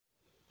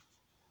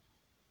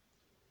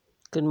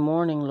Good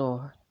morning,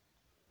 Lord.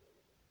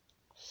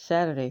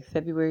 Saturday,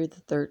 February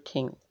the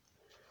 13th,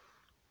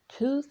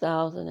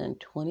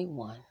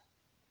 2021.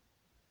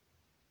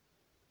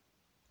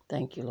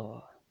 Thank you,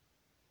 Lord,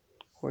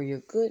 for your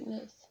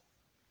goodness,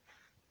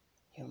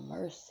 your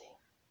mercy,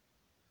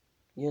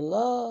 your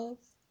love,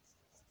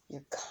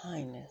 your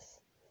kindness,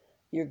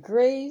 your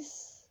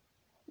grace,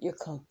 your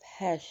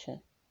compassion.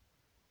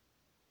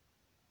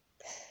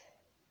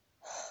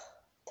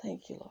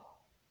 Thank you, Lord.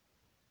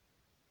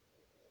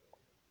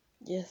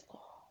 Yes,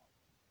 Lord.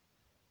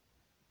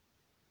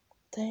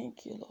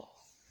 Thank you, Lord.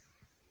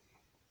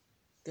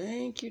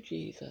 Thank you,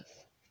 Jesus.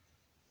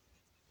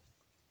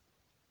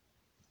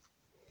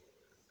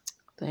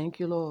 Thank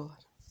you, Lord.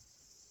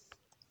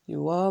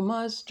 You are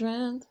my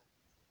strength,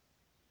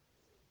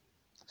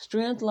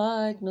 strength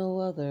like no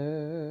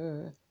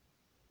other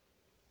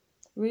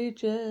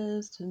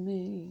reaches to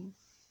me.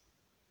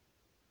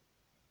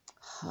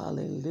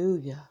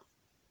 Hallelujah.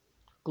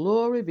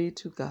 Glory be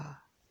to God.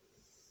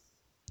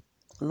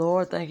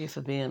 Lord, thank you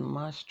for being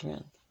my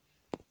strength,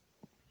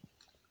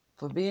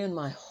 for being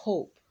my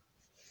hope,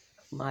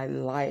 my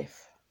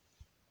life,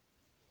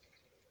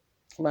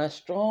 my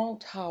strong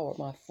tower,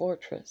 my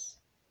fortress.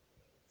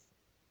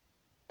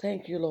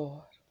 Thank you,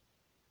 Lord,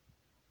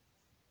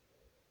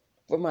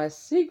 for my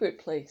secret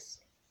place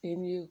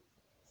in you.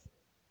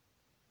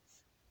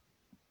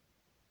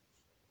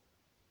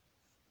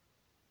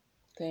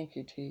 Thank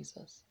you,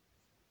 Jesus.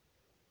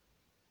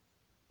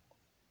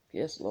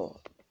 Yes,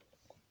 Lord.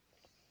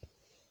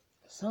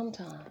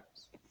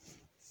 Sometimes,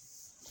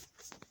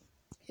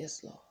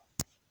 yes, Lord,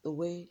 the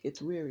way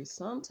gets weary.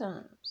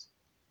 Sometimes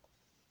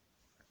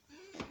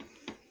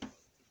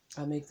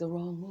I make the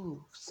wrong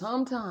move.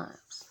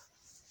 Sometimes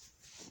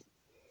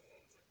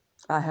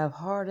I have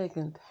heartache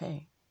and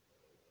pain.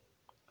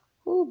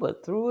 Ooh,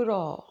 but through it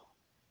all,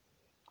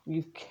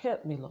 you've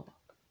kept me, Lord.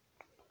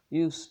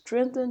 You've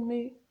strengthened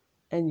me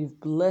and you've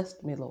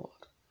blessed me, Lord.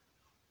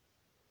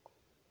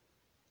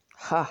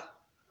 Ha!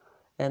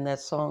 And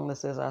that song that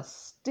says, I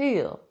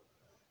still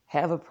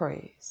have a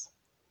praise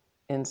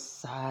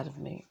inside of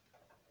me.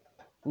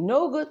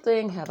 No good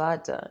thing have I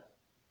done.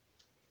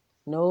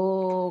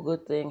 No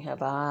good thing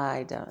have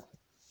I done.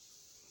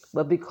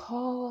 But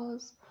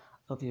because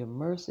of your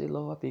mercy,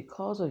 Lord,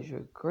 because of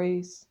your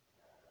grace,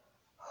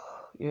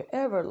 your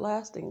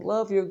everlasting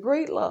love, your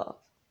great love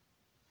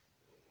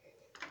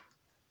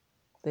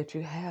that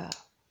you have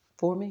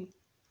for me,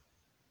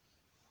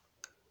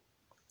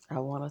 I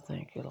want to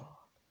thank you, Lord.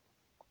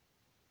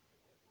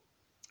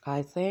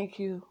 I thank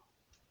you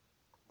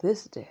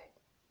this day.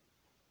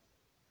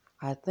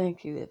 I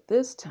thank you at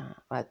this time.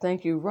 I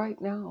thank you right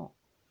now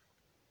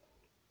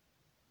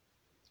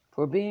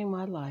for being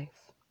my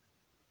life,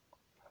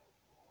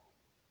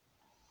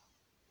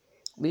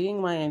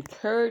 being my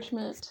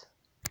encouragement.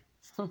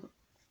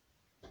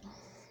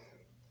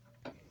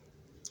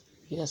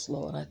 Yes,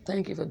 Lord, I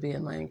thank you for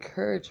being my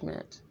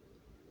encouragement.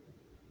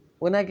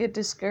 When I get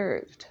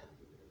discouraged,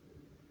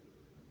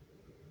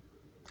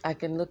 I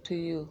can look to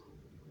you.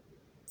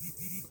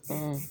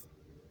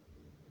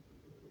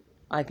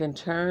 I can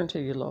turn to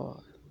you,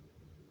 Lord.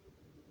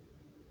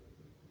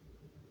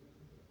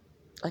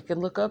 I can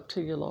look up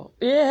to you, Lord.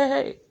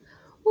 Yay!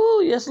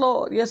 Oh, yes,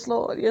 Lord. Yes,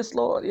 Lord. Yes,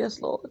 Lord.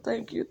 Yes, Lord.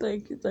 Thank you,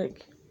 thank you, thank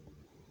you.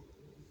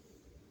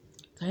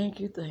 Thank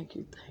you, thank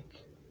you, thank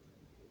you.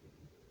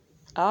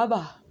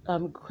 Abba,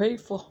 I'm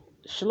grateful.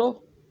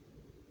 Shlo.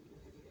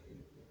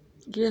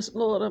 Yes,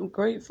 Lord, I'm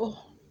grateful.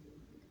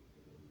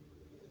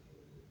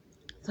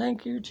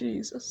 Thank you,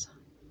 Jesus.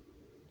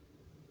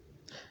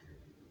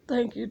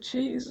 Thank you,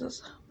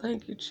 Jesus.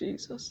 Thank you,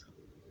 Jesus.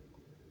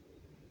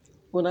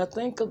 When I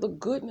think of the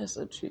goodness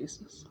of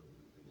Jesus,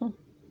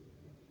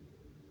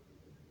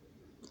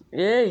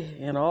 yay,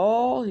 and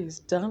all he's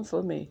done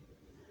for me.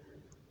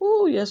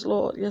 Oh, yes,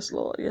 Lord. Yes,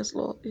 Lord. Yes,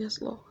 Lord.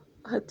 Yes, Lord.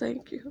 I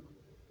thank you.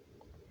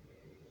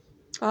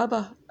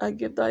 Abba, I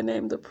give thy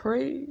name the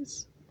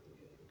praise.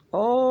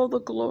 All the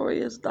glory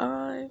is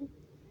thine.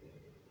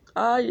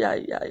 Ay,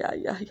 ay, ay,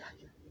 ay, ay,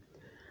 ay.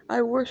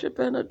 I worship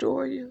and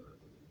adore you.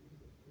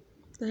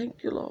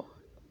 Thank you, Lord.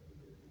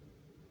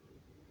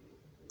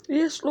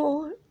 Yes,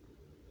 Lord.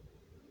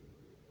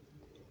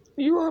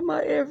 You are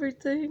my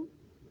everything.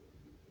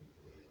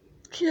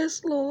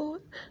 Yes,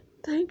 Lord.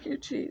 Thank you,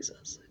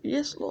 Jesus.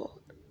 Yes, Lord.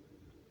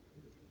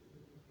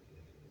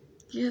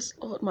 Yes,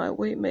 Lord, my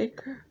way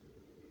maker,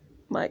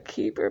 my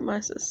keeper, my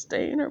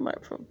sustainer, my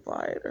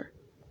provider.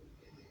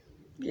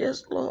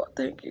 Yes, Lord.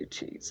 Thank you,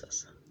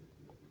 Jesus.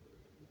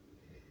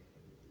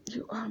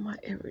 You are my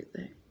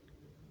everything.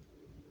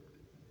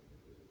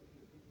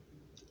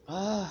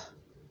 Ah,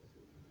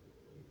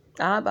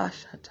 Abba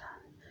Shaddai.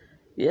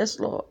 Yes,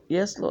 Lord.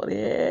 Yes, Lord.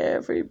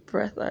 Every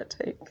breath I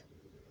take.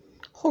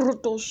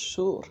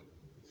 Horotoshur.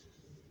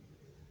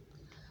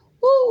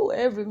 Woo,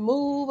 every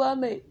move I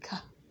make.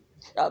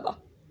 Shabbat.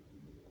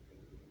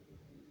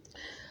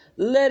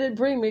 Let it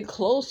bring me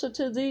closer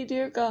to thee,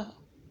 dear God.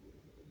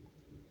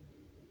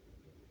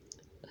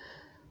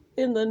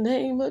 In the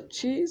name of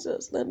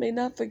Jesus, let me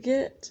not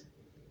forget.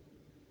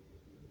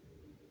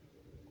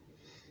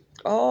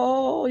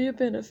 all your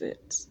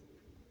benefits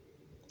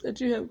that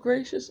you have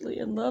graciously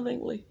and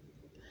lovingly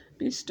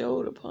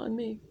bestowed upon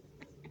me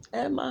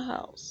and my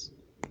house.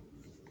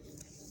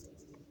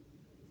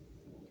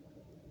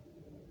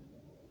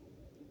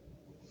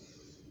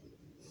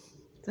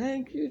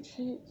 Thank you,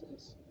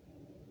 Jesus.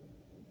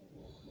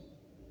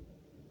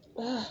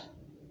 Ah,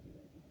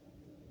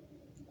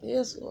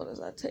 yes, Lord, as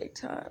I take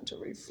time to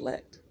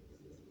reflect.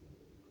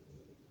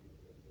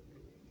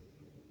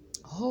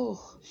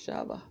 Oh,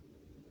 Shabbat.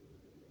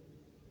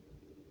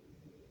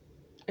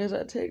 As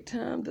I take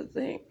time to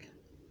think.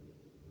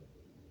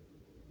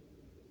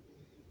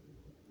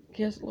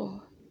 Yes,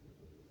 Lord.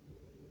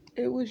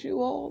 It was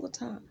you all the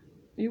time.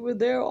 You were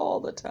there all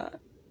the time.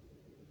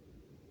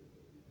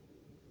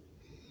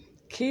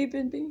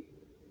 Keeping me,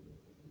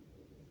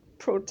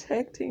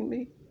 protecting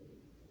me,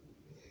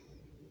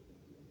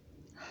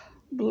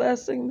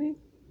 blessing me,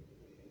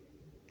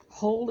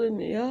 holding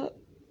me up.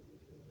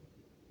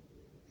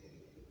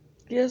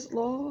 Yes,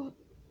 Lord.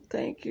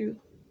 Thank you.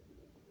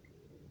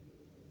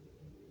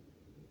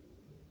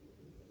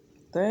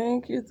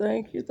 Thank you,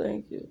 thank you,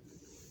 thank you.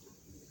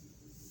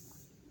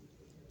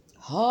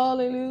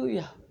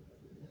 Hallelujah.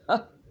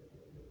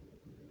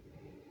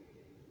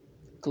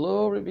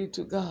 Glory be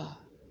to God.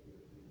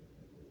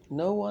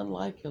 No one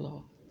like you,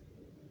 Lord.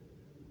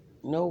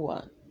 No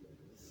one.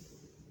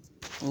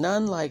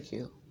 None like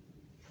you.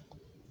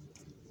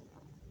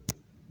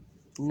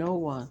 No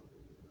one.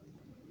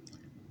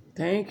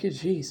 Thank you,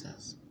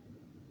 Jesus.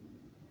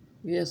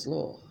 Yes,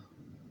 Lord.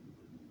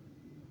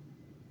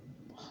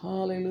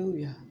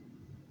 Hallelujah.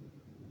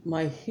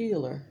 My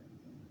healer.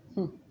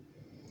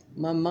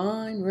 My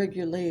mind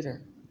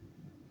regulator.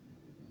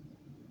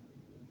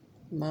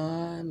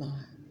 My.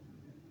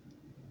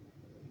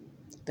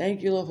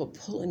 Thank you, Lord, for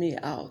pulling me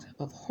out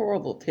of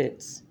horrible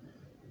pits.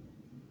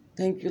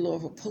 Thank you,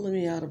 Lord, for pulling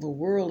me out of a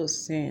world of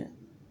sin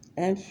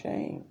and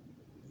shame.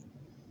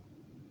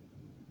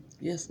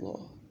 Yes,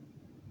 Lord.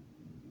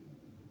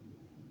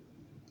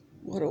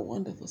 What a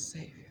wonderful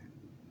Savior.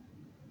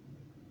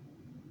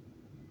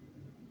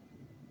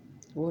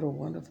 What a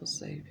wonderful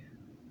Savior.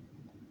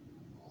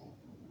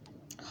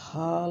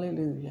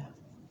 Hallelujah.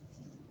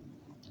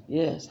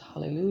 Yes,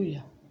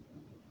 hallelujah.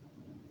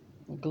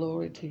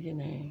 Glory to your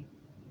name.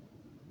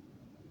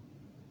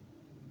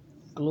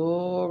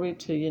 Glory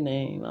to your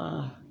name.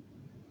 Ah,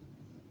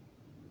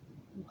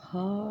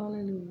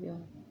 hallelujah.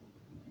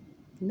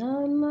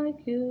 None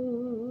like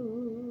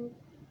you.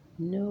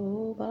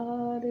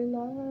 Nobody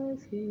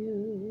like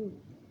you.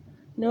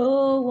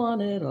 No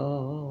one at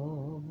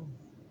all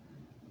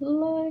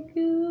like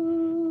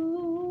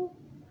you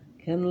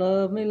can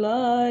love me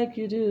like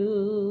you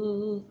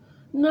do.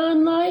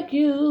 None like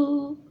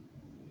you.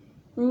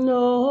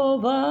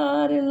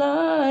 Nobody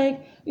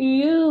like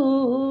you.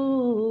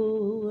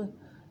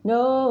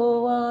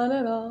 No one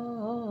at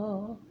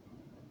all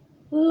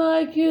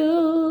like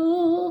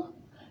you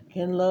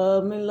can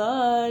love me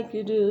like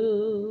you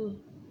do.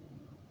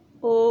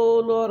 Oh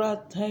Lord, I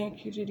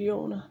thank you,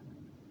 Gideona.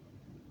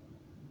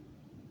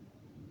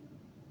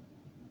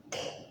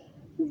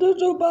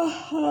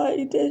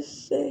 Bahai, they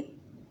say.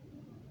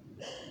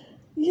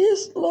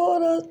 Yes,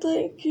 Lord, I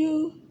thank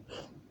you.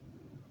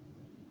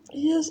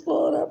 Yes,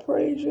 Lord, I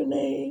praise your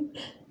name.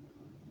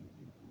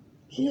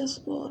 Yes,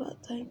 Lord, I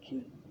thank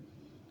you.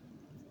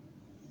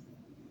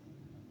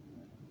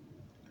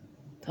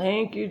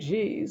 Thank you,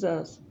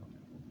 Jesus.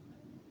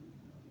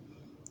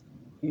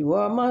 You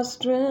are my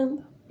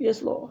strength.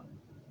 Yes, Lord.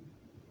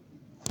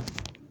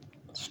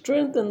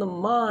 Strength in the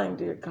mind,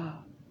 dear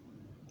God.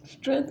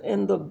 Strength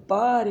in the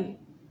body.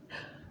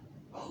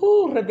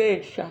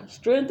 Rebecca.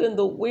 Strength in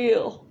the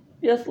will.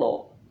 Yes,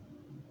 Lord.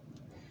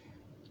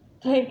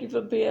 Thank you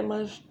for being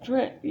my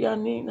strength,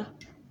 Yanina.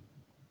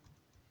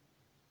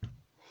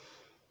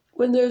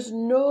 When there's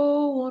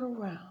no one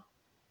around,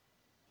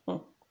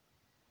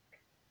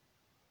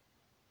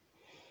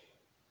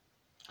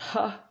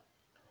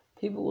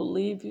 people will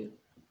leave you.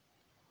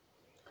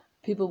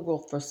 People will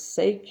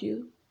forsake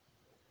you.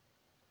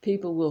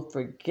 People will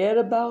forget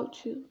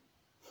about you.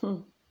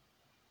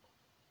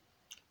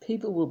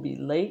 People will be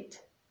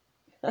late.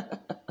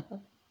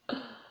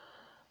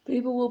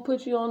 People will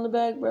put you on the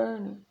back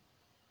burner.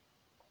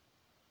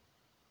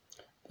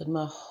 But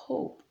my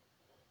hope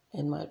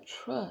and my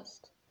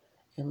trust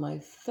and my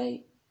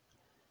faith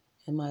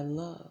and my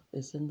love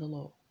is in the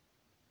Lord.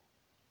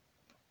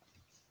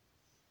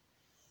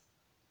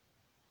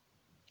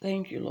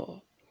 Thank you,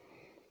 Lord.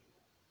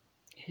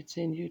 It's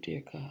in you,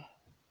 dear God.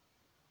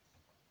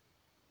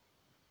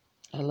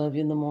 I love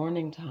you in the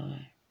morning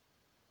time.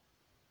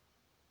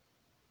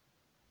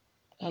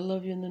 I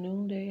love you in the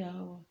noonday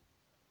hour.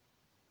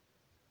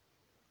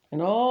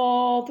 And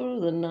all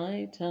through the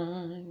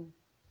nighttime.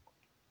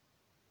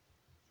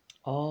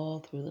 All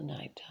through the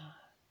nighttime.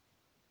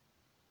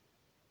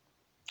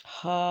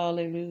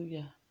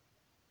 Hallelujah.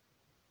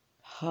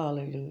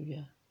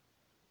 Hallelujah.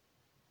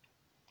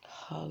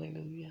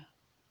 Hallelujah.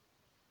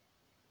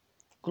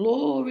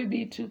 Glory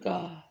be to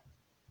God.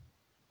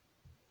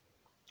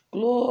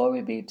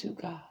 Glory be to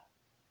God.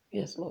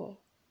 Yes, Lord.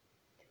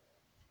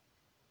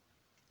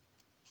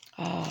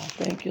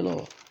 Thank you,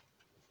 Lord.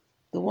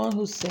 The one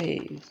who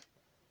saves,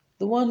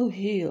 the one who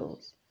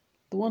heals,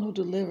 the one who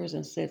delivers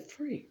and set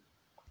free.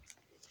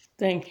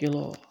 Thank you,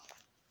 Lord.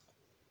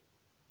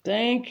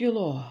 Thank you,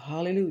 Lord.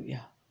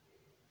 Hallelujah.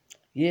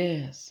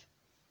 Yes.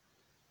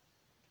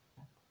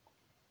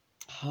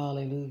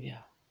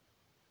 Hallelujah.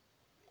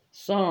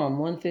 Psalm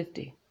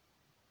 150.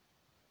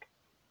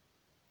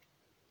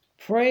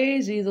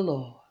 Praise ye the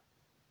Lord.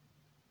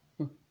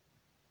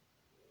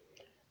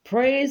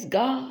 Praise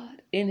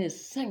God in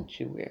his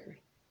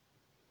sanctuary.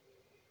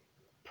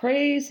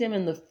 Praise him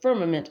in the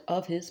firmament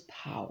of his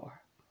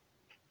power.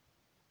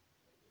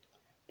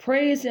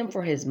 Praise him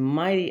for his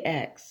mighty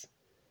acts.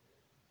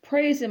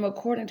 Praise him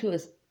according to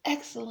his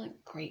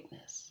excellent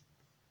greatness.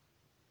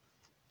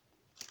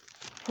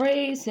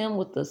 Praise him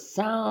with the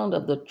sound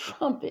of the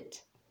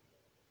trumpet.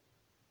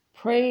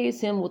 Praise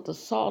him with the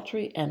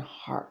psaltery and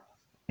harp.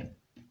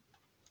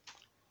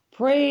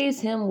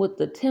 Praise him with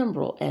the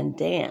timbrel and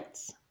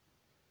dance.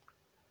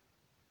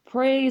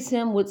 Praise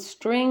him with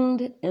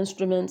stringed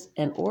instruments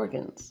and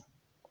organs.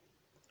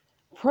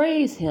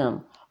 Praise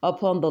him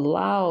upon the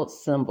loud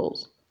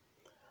cymbals.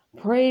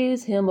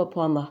 Praise him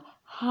upon the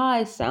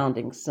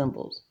high-sounding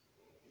cymbals.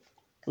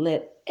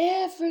 Let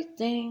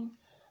everything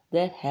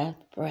that hath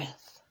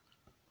breath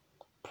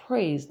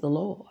praise the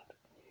Lord.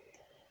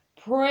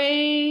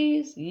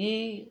 Praise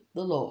ye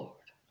the Lord.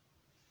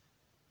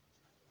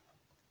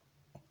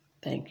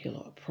 Thank you,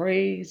 Lord.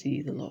 Praise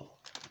ye the Lord.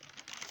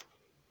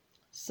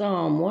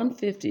 Psalm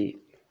 150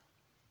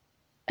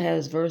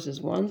 has verses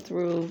 1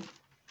 through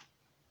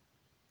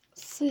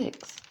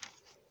 6.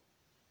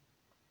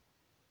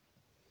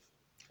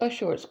 A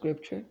short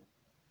scripture.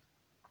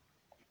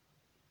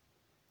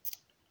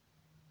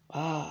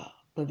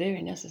 But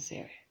very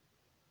necessary,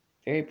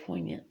 very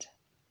poignant,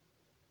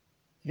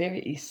 very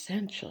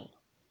essential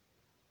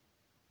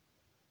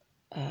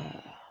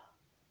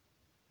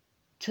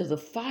to the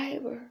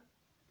fiber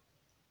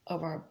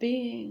of our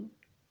being,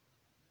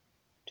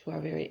 to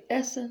our very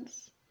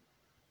essence,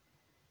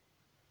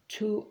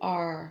 to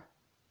our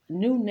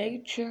new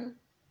nature.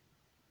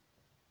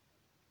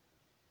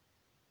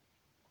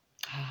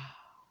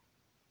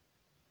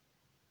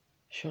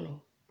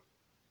 Shalom.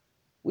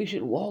 We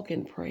should walk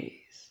in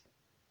praise.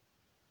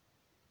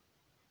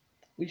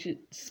 We should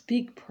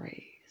speak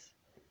praise.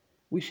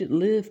 We should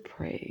live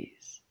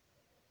praise.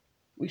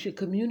 We should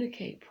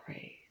communicate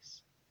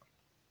praise.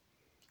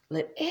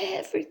 Let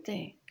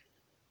everything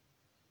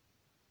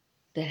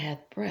that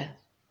hath breath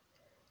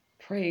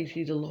praise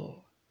ye the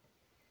Lord.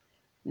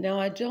 Now,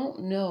 I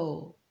don't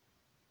know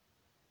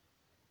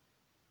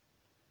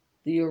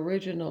the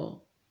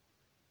original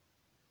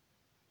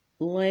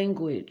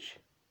language,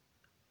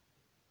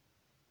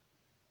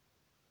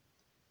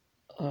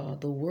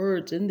 the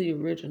words in the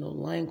original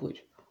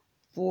language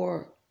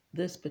for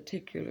this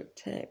particular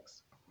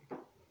text.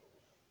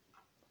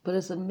 But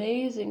it's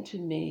amazing to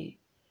me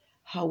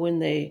how when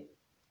they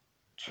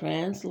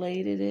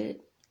translated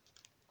it,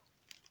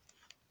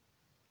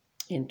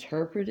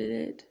 interpreted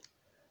it,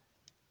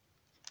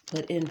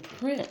 but in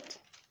print,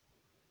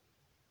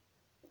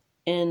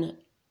 in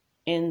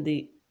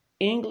the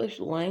English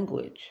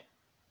language,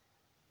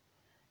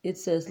 it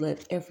says,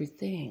 let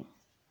everything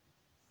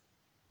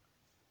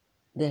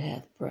that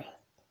hath breath.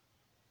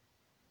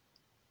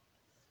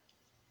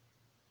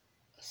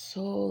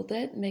 So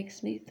that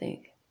makes me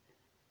think,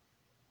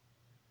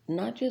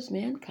 not just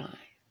mankind.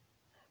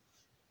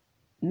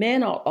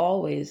 Men ought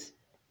always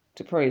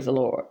to praise the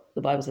Lord.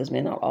 The Bible says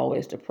men ought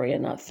always to pray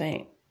and not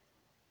faint.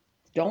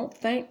 Don't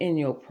faint in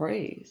your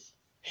praise.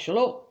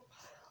 Shalom.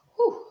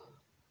 Whew.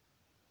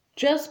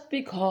 Just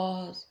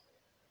because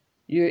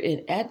you're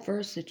in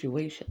adverse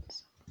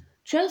situations,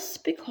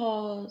 just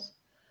because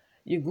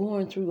you're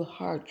going through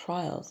hard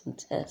trials and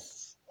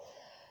tests,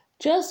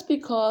 just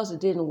because it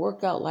didn't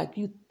work out like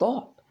you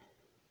thought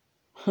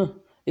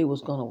it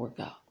was going to work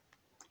out.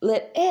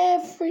 Let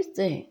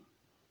everything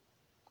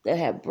that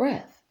have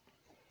breath,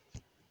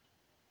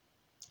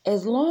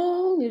 as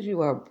long as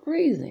you are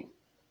breathing.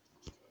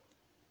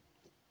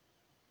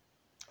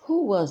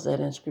 Who was that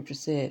in Scripture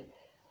said,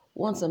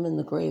 once I'm in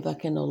the grave, I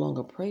can no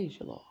longer praise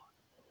you, Lord.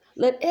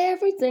 Let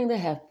everything that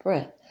hath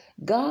breath,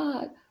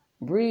 God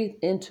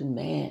breathed into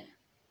man.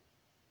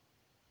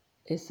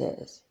 It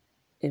says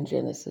in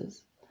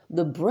Genesis,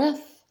 the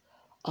breath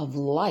of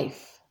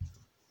life.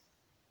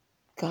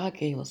 God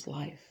gave us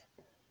life.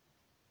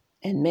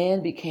 And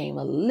man became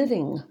a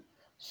living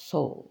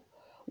soul.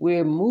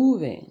 We're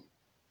moving.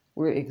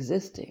 We're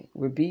existing.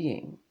 We're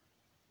being.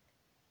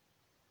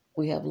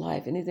 We have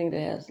life. Anything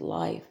that has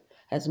life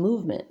has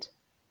movement.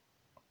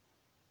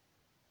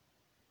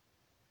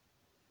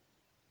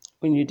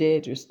 When you're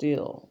dead, you're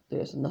still.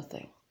 There's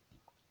nothing.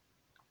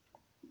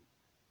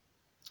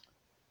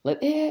 Let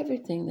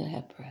everything that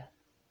hath breath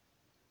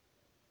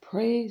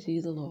praise ye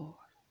the Lord.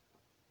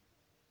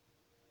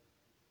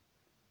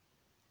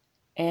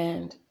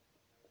 And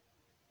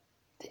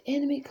the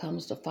enemy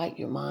comes to fight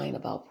your mind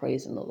about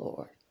praising the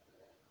Lord.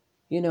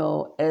 You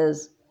know,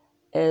 as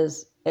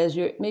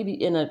you're maybe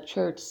in a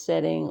church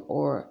setting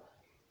or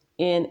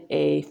in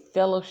a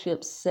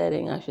fellowship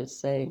setting, I should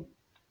say,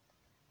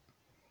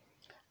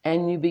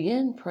 and you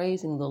begin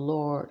praising the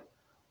Lord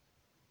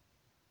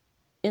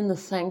in the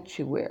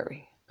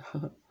sanctuary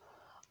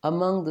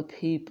among the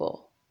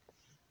people,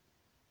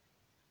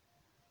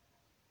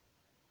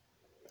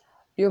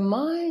 your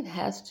mind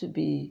has to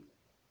be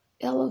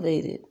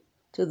elevated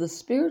to the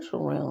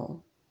spiritual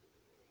realm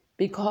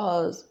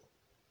because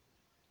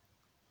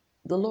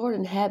the Lord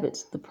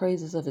inhabits the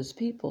praises of his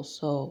people.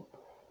 So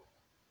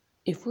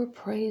if we're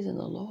praising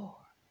the Lord,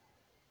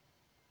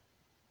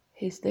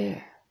 he's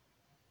there.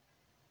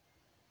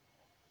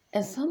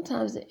 And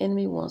sometimes the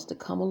enemy wants to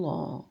come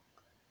along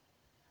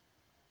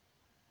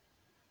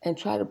and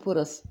try to put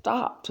a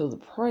stop to the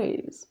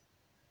praise,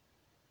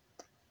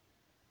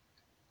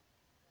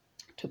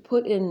 to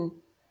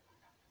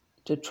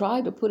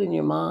try to put in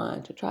your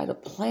mind, to try to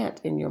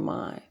plant in your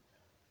mind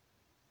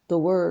the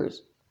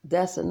words,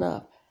 that's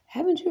enough.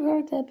 Haven't you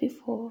heard that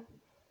before?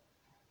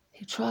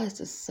 He tries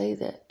to say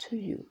that to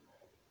you.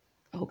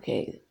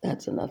 Okay,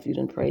 that's enough. You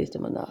didn't praise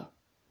him enough.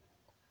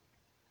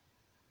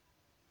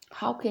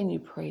 How can you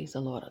praise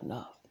the Lord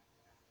enough?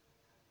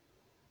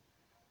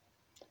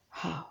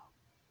 How?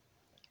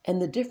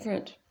 And the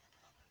different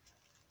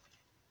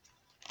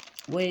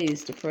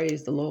ways to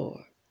praise the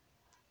Lord.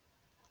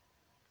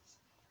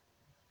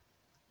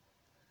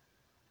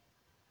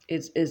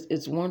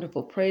 It's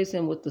wonderful. Praise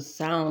him with the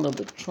sound of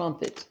the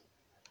trumpet.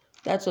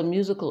 That's a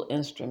musical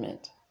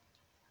instrument.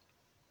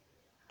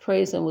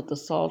 Praise him with the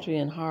psaltery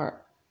and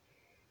harp.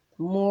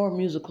 More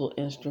musical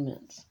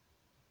instruments.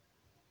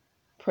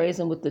 Praise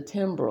him with the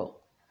timbrel.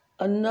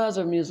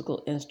 Another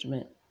musical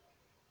instrument.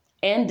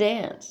 And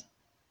dance.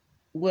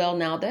 Well,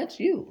 now that's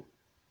you.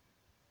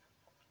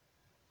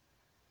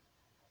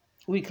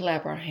 We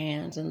clap our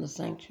hands in the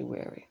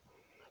sanctuary.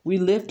 We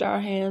lift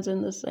our hands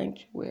in the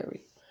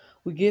sanctuary.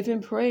 We give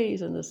him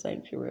praise in the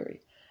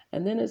sanctuary.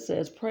 And then it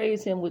says,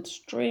 praise him with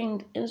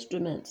stringed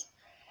instruments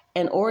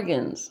and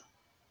organs.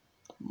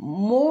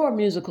 More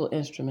musical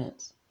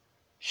instruments.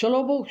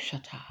 Shalobo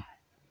shatai.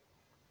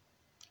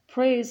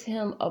 Praise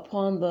him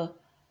upon the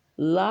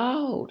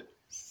loud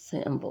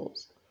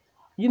cymbals.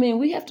 You mean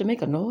we have to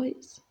make a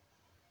noise?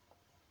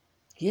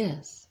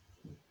 Yes.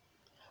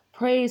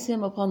 Praise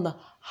him upon the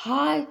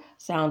high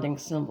sounding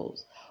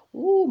cymbals.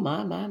 Ooh,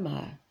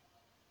 my.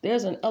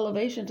 There's an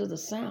elevation to the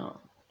sound.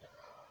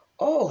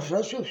 Oh,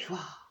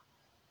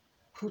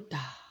 huta.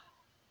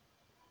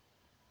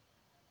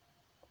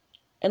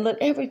 And let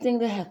everything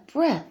that hath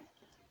breath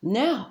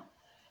now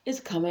is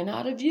coming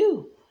out of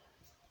you.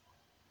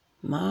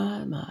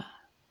 My.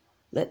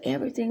 Let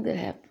everything that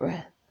hath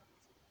breath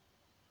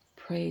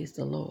praise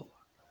the Lord.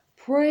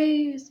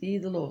 Praise ye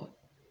the Lord.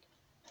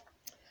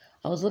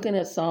 I was looking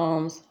at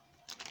Psalms,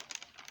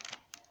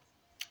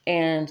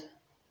 and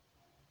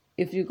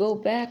if you go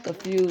back a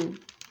few,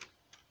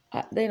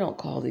 they don't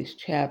call these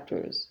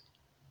chapters,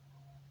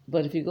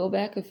 but if you go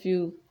back a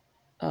few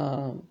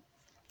Psalm,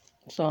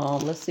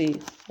 let's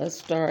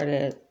start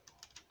at,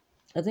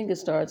 I think it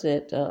starts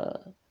at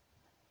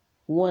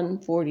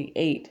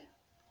 148.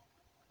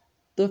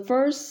 The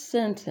first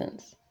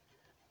sentence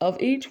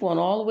of each one,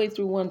 all the way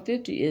through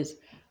 150, is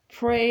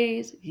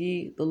praise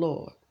ye the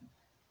Lord.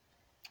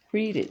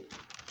 Read it.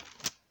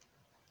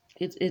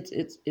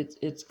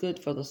 It's good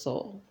for the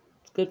soul.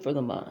 It's good for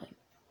the mind.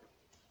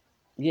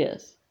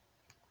 Yes.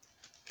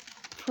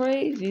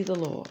 Praise ye the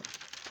Lord.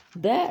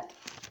 That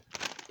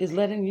is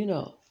letting you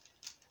know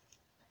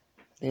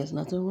there's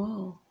nothing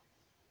wrong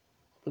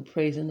with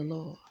praising the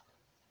Lord.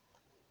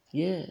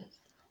 Yes.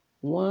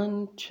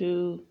 1,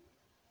 2,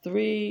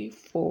 3,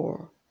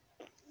 4,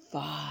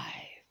 5.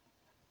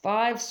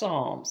 5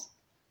 Psalms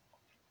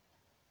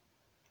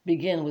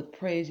begin with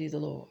praise ye the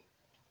Lord.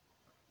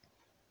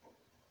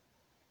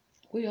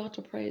 We ought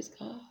to praise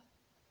God.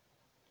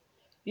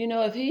 You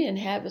know, if he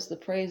inhabits the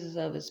praises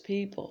of his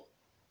people,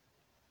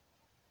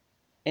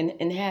 and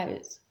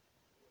inhabits,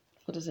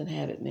 what does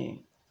inhabit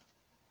mean?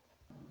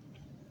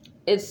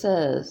 It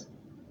says,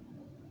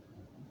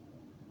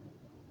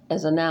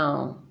 as a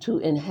noun, to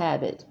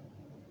inhabit,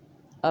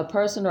 a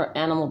person or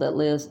animal that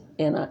lives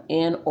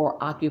in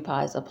or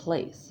occupies a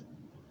place.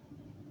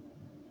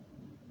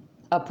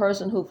 A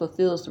person who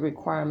fulfills the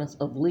requirements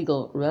of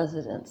legal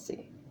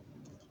residency.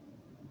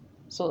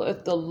 So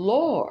if the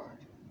Lord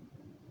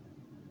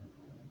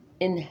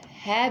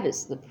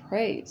inhabits the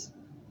praise,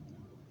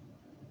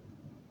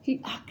 he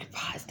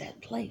occupies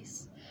that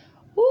place.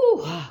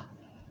 Ooh,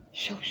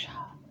 shosha.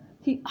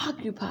 He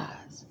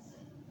occupies.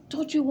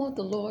 Don't you want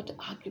the Lord to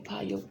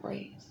occupy your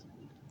praise?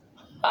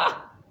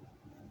 Ha!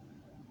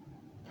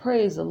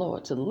 Praise the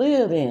Lord, to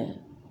live in,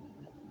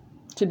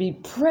 to be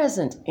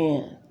present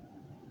in.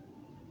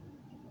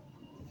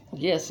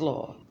 Yes,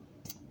 Lord.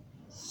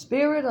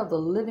 Spirit of the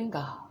living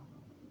God,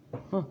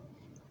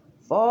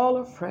 fall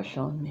afresh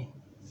on me.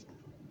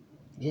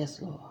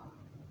 Yes, Lord.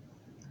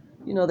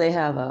 You know, they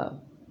have a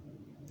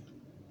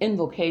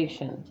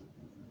invocation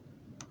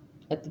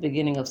at the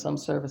beginning of some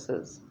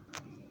services.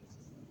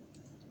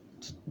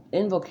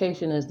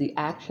 Invocation is the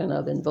action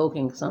of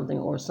invoking something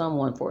or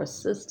someone for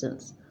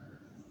assistance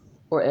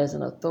or as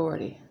an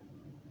authority.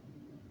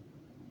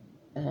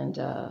 And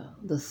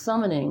the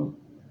summoning,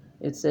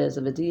 it says,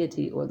 of a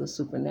deity or the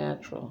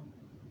supernatural.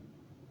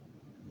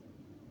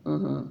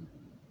 Mm-hmm.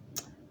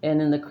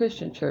 And in the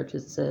Christian church,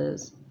 it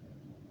says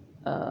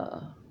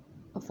a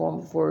form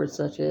of words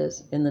such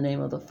as in the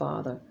name of the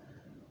Father.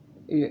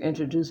 You're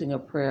introducing a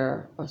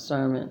prayer or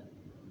sermon.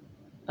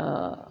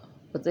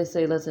 But they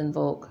say, let's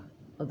invoke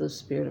the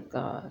Spirit of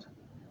God.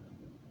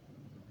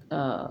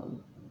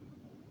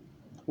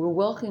 We're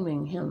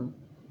welcoming him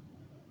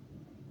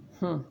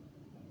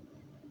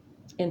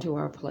into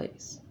our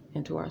place,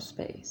 into our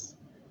space.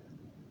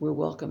 We're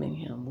welcoming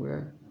him.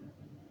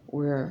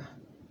 We're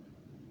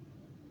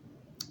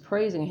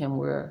praising him.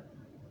 We're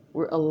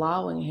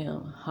allowing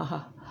him.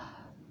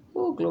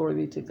 Oh, glory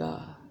be to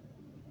God.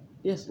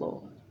 Yes,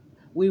 Lord.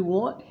 We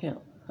want him.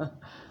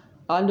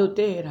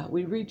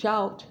 We reach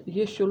out.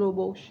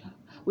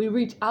 We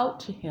reach out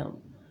to him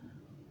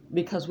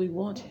because we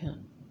want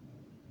him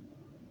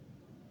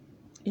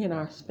in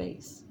our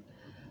space.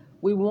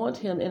 We want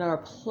him in our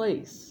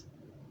place.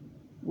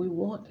 We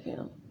want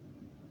him.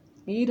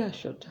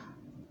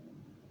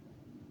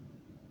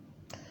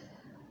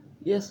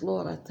 Yes,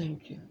 Lord, I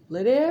thank you.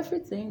 Let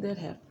everything that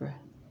hath breath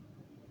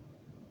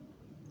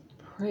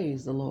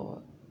praise the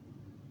Lord.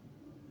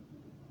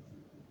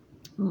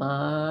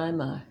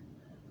 My.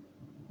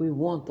 We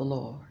want the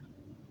Lord.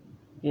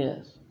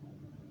 Yes.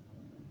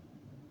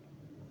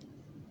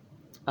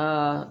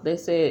 They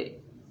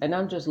say, and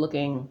I'm just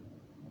looking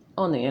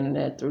on the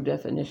internet through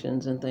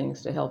definitions and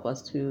things to help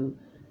us to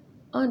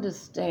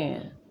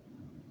understand,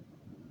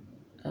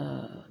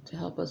 to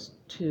help us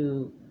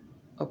to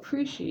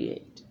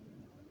appreciate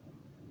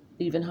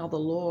even how the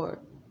Lord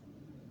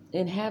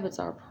inhabits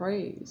our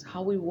praise,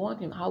 how we want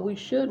him, how we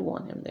should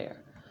want him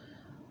there.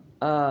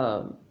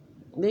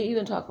 They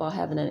even talk about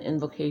having an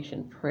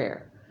invocation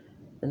prayer,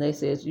 and they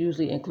say it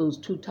usually includes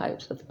two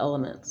types of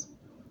elements.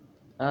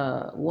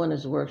 One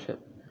is worship,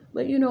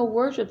 but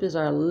worship is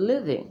our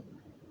living.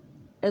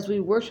 As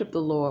we worship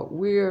the Lord,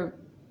 we're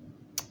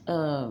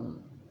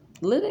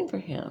living for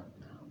him.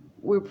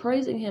 We're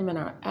praising him in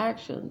our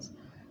actions.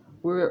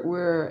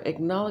 We're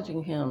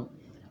acknowledging him.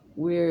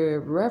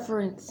 We're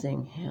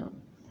reverencing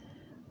him.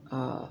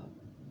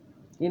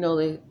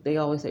 They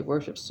always say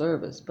worship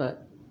service,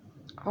 but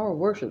our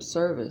worship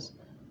service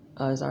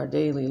is our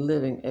daily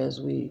living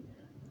as we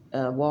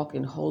walk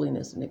in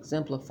holiness and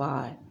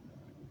exemplify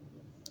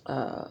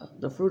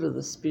the fruit of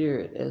the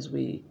Spirit as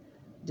we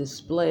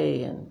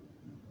display and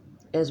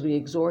as we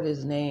exhort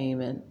his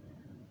name and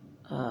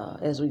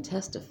as we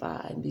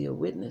testify and be a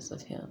witness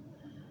of him.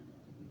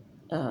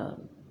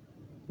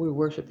 We're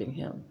worshiping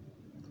him.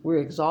 We're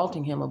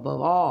exalting him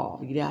above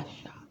all,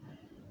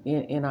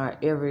 in our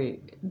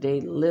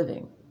everyday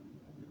living.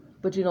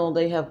 But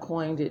they have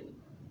coined it,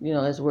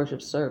 as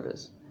worship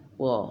service.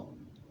 Well,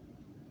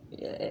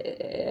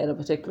 at a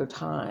particular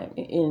time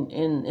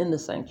in the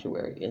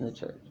sanctuary in the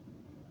church.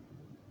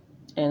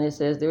 And it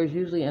says there is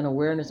usually an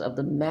awareness of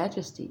the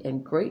majesty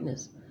and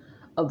greatness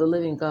of the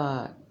living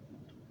God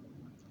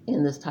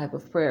in this type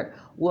of prayer.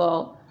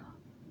 Well,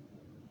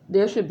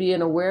 there should be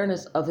an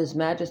awareness of his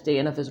majesty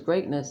and of his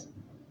greatness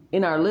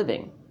in our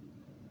living,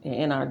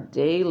 in our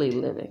daily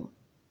living,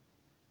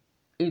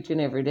 each and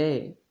every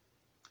day,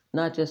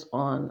 not just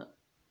on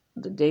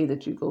the day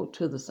that you go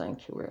to the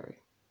sanctuary.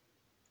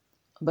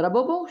 But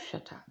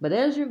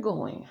as you're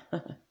going,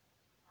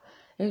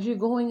 as you're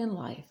going in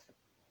life,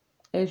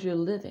 as you're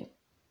living,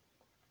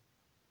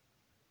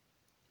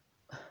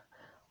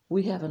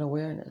 we have an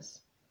awareness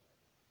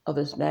of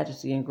his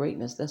majesty and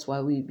greatness. That's why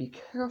we be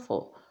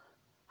careful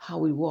how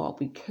we walk,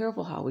 be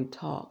careful how we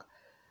talk,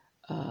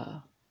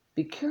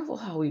 be careful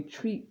how we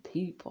treat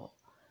people.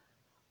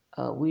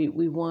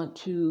 We want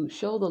to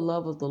show the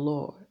love of the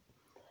Lord.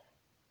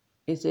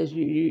 It says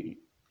the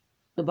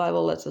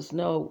Bible lets us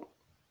know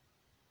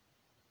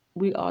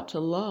we ought to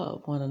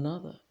love one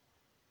another.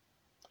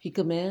 He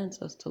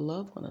commands us to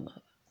love one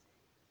another.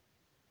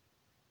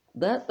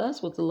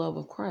 That's what the love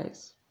of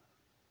Christ.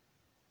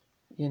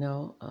 In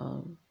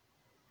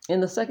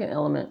the second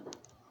element,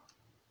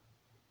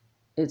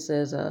 it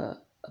says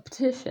a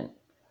petition.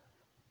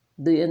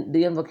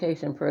 The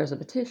invocation prayer is a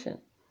petition.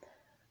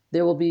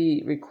 There will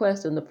be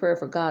requests in the prayer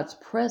for God's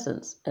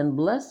presence and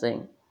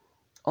blessing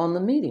on the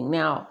meeting.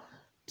 Now,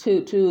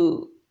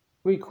 to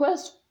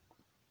request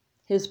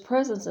his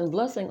presence and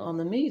blessing on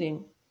the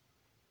meeting,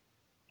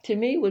 to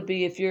me would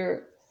be if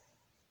you're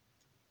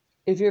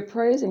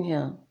praising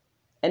him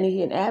and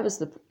he inhabits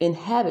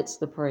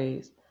the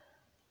praise,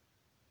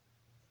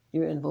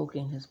 you're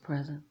invoking his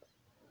presence.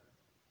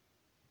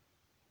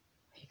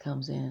 He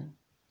comes in.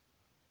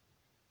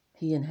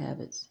 He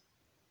inhabits.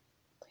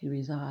 He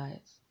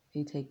resides.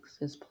 He takes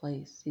his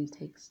place. He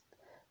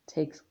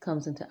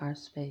comes into our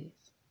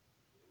space.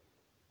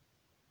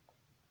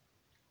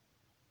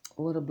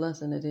 What a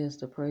blessing it is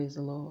to praise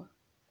the Lord.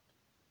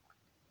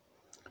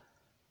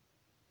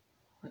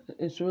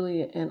 It's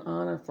really an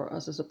honor for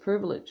us. It's a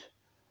privilege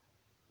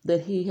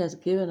that he has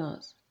given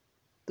us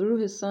through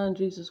his son,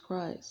 Jesus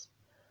Christ.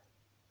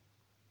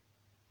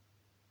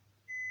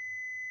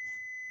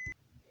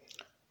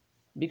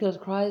 because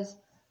Christ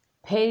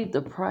paid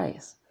the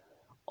price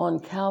on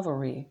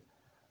Calvary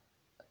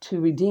to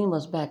redeem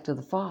us back to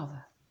the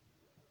Father.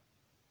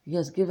 He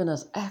has given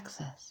us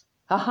access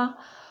to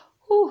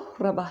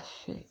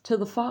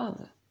the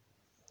Father.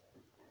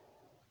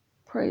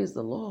 Praise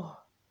the Lord.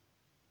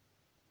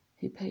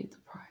 He paid the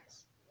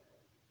price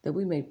that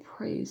we may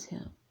praise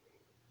him,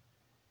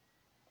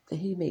 that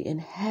he may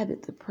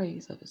inhabit the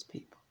praise of his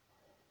people.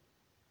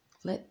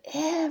 Let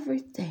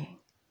everything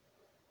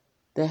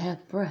that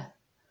hath breath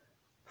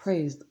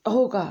praise,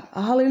 oh God,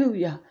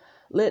 hallelujah.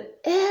 Let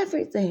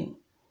everything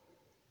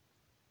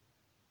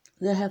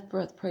that hath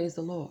breath praise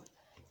the Lord.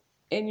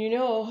 And you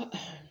know,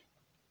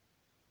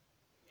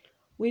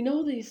 we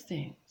know these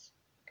things.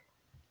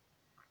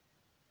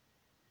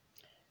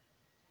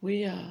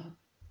 We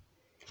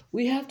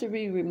have to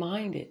be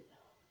reminded.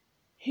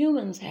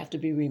 Humans have to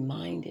be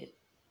reminded.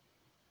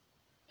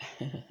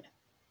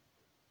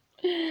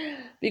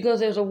 Because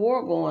there's a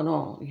war going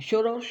on.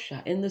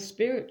 In the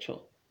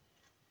spiritual.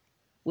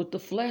 With the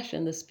flesh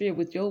and the spirit,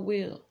 with your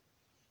will.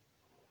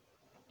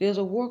 There's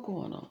a war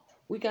going on.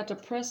 We got to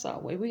press our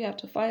way. We have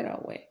to fight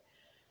our way.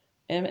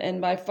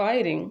 And by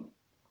fighting,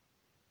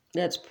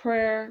 that's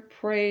prayer,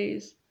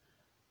 praise,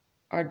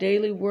 our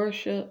daily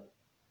worship,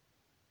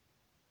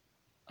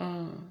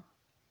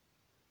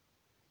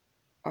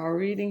 our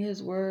reading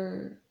his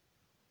word.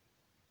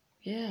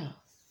 Yeah.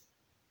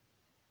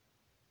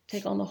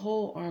 Take on the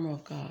whole armor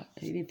of God.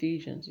 In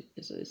Ephesians,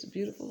 it's a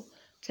beautiful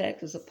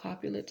text. It's a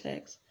popular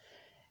text.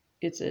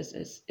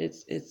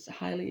 It's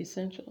highly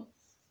essential.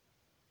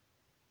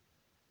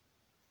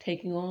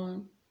 Taking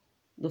on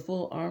the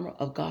full armor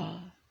of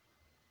God.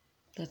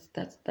 That's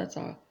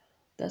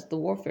the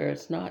warfare.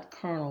 It's not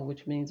carnal,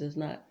 which means it's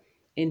not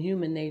in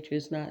human nature.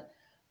 It's not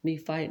me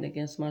fighting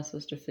against my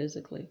sister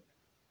physically.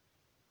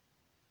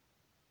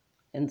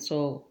 And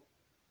so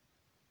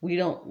we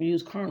don't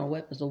use carnal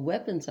weapons. The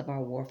weapons of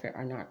our warfare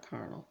are not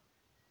carnal.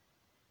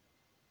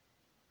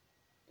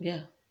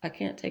 Yeah, I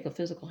can't take a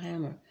physical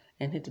hammer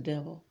and hit the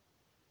devil.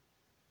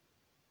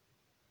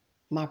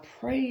 My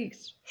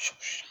praise,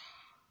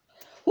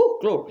 woo,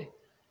 glory,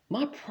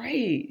 my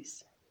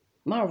praise,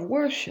 my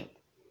worship,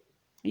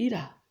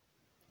 ira,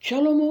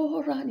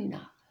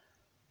 shalomohoranina,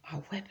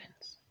 our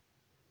weapons.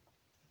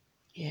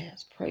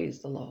 Yes, praise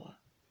the Lord.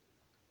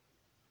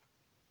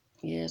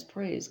 Yes,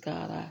 praise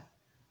God.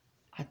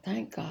 I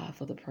thank God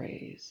for the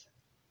praise.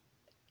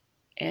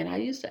 And I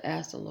used to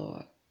ask the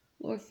Lord,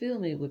 fill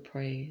me with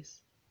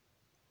praise.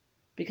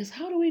 Because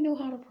how do we know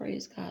how to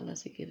praise God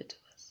unless he give it to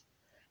us?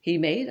 He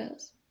made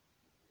us.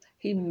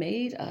 He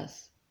made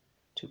us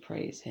to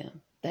praise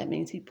him. That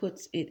means he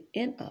puts it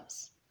in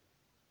us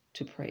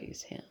to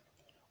praise him.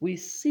 We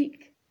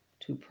seek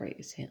to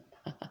praise him.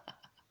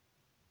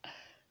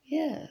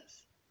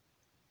 Yes.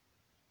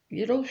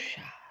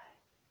 Yeroshai.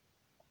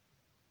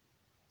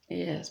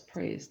 Yes,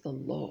 praise the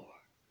Lord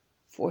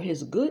for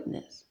his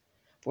goodness,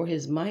 for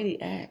his mighty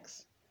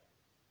acts.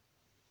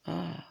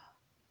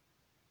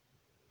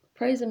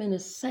 Praise him in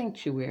his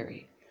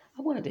sanctuary.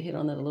 I wanted to hit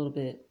on that a little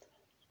bit.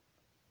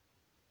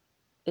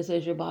 It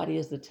says your body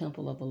is the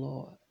temple of the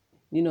Lord.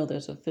 You know,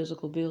 there's a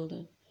physical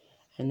building,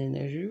 and then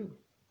there's you.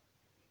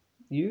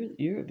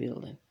 You're a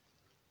building.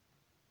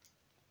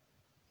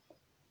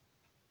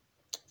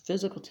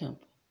 Physical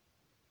temple.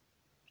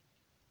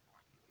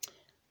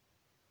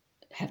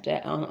 Have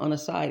to, on a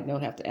side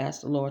note, have to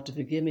ask the Lord to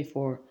forgive me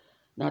for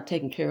not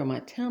taking care of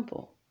my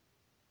temple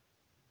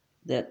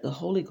that the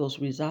Holy Ghost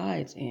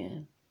resides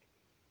in,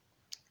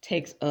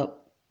 takes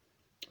up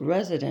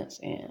residence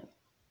in,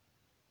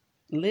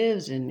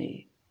 lives in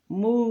me,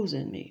 moves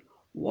in me,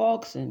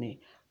 walks in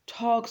me,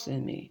 talks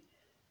in me,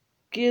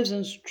 gives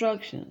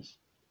instructions,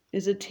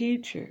 is a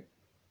teacher,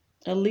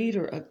 a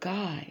leader, a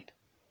guide.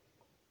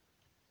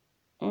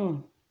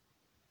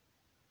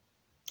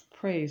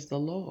 Praise the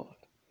Lord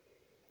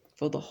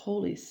for the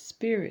Holy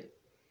Spirit.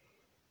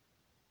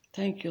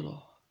 Thank you,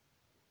 Lord.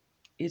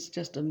 It's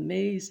just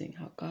amazing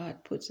how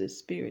God puts his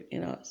spirit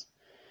in us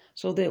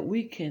so that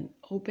we can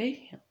obey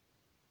him.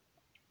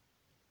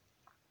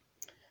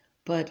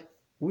 But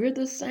we're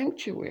the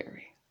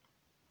sanctuary.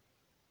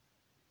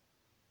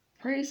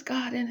 Praise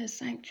God in his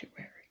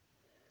sanctuary.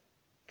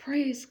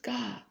 Praise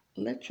God.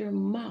 Let your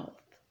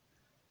mouth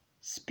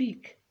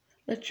speak.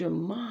 Let your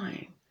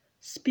mind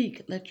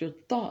speak. Let your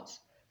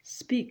thoughts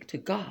speak to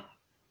God.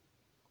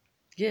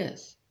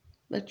 Yes.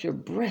 Let your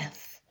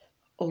breath,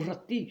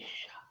 oratisha,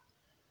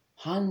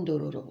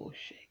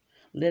 handoroboshe.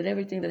 Let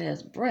everything that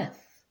has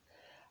breath,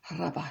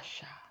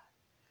 rabasha.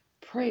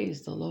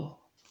 Praise the Lord.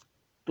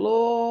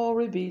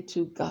 Glory be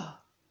to God.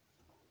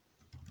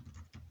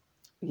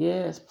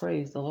 Yes,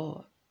 praise the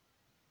Lord.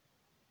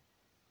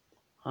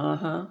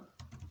 And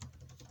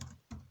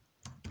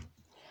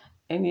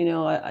you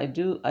know, I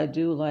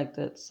do like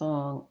that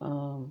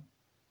song.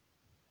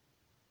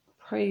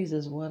 Praise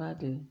is what I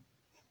do.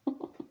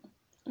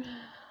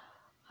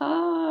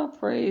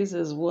 Praise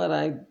is what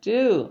I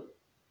do.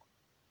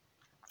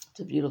 It's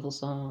a beautiful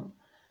song.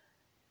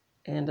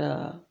 And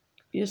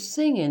you're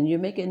singing, you're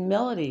making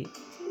melody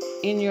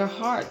in your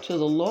heart to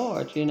the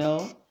Lord, you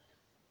know.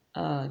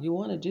 You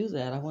want to do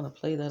that. I want to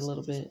play that a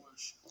little bit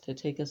to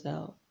take us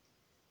out.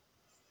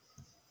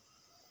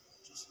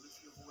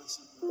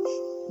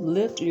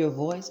 Lift your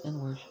voice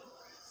and worship.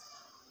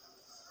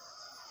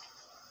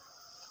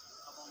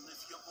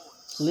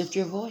 Lift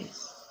your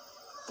voice.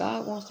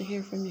 God wants to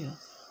hear from you.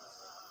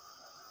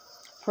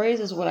 Praise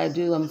is what I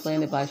do. I'm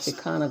playing it by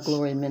Shekinah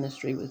Glory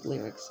Ministry with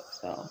lyrics.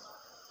 So,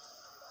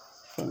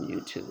 from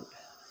YouTube.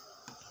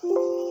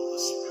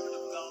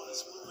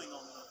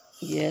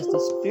 Yes, the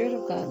Spirit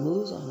of God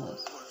moves on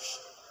us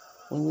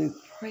when we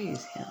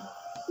praise Him.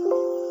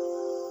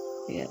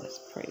 Yes,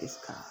 praise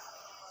God.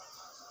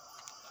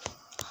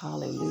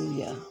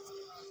 Hallelujah.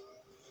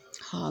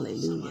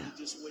 Hallelujah.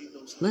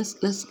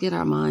 Let's get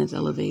our minds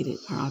elevated,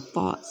 our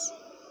thoughts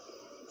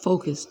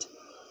focused,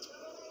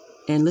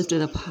 and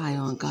lifted up high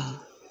on God.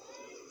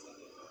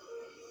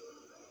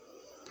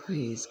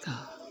 Praise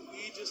God.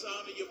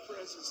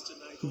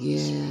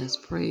 Yes,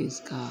 praise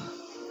God.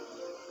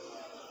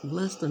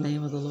 Bless the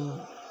name of the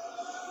Lord.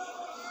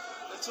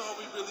 That's all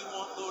we really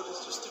want, Lord,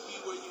 is just to be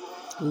where you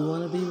are. We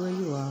want to be where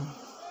you are.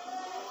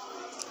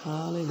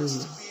 Hallelujah.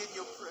 Just to be in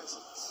your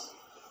presence.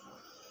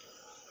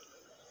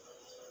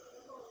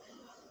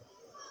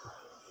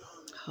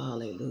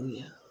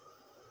 Hallelujah.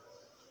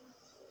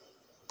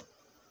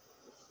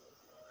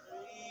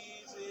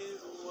 Praise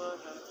is what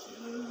I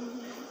do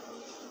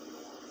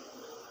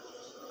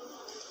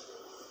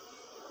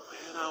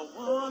when I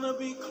want to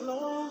be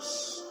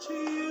close to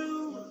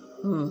you.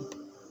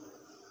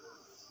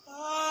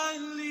 I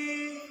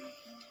lift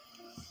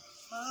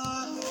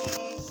my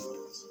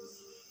hands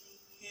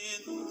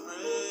in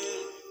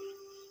praise.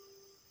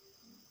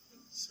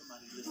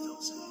 Somebody lift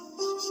those hands.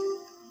 Just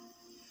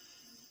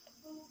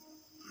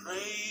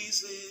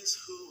praise is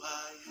who I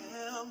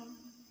am.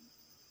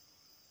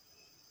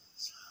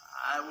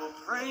 I will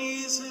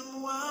praise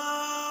him while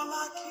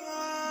I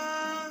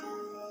can.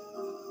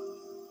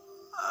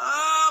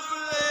 I'll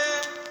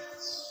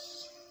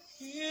bless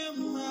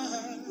him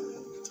at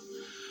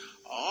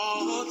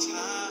all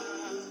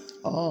times.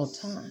 All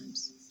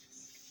times.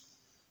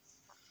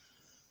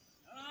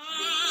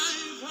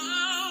 I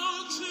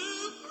vow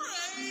to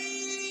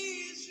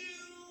praise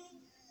you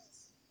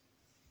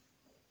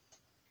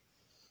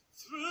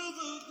through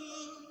the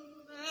good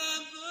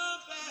and the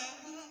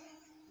bad.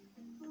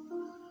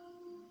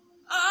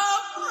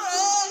 I'll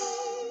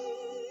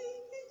praise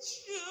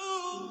you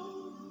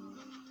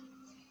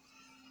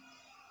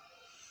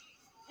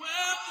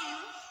whether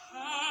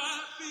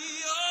happy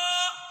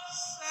or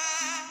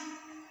sad.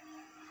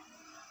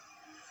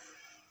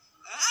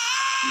 I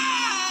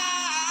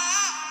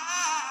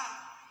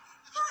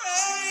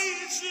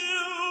praise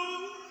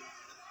you.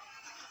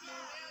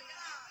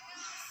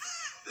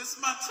 This is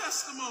my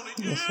testimony.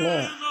 Yes,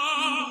 Lord. In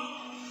all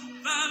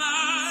that I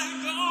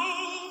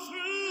go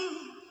through.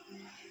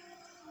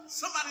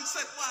 Somebody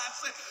said why? I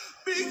said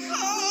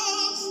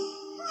because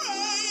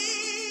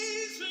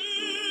praise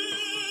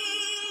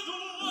is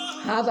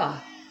what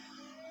Hava.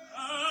 I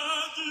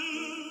do.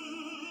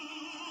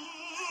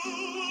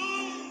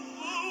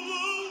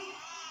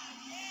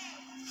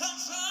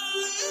 'Cause I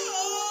owe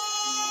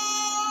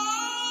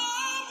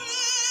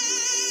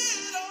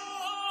it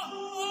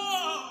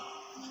all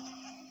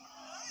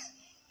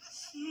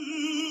to you.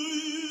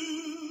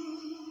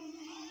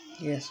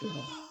 Yes,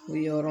 Lord.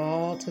 We owe it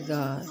all to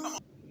God.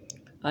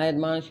 I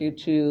admonish you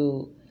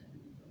to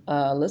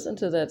listen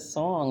to that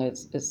song.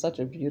 It's such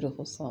a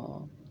beautiful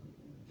song.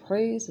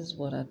 Praise is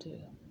what I do.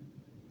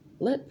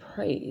 Let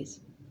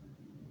praise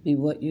be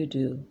what you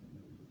do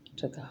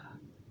to God.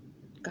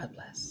 God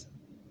bless.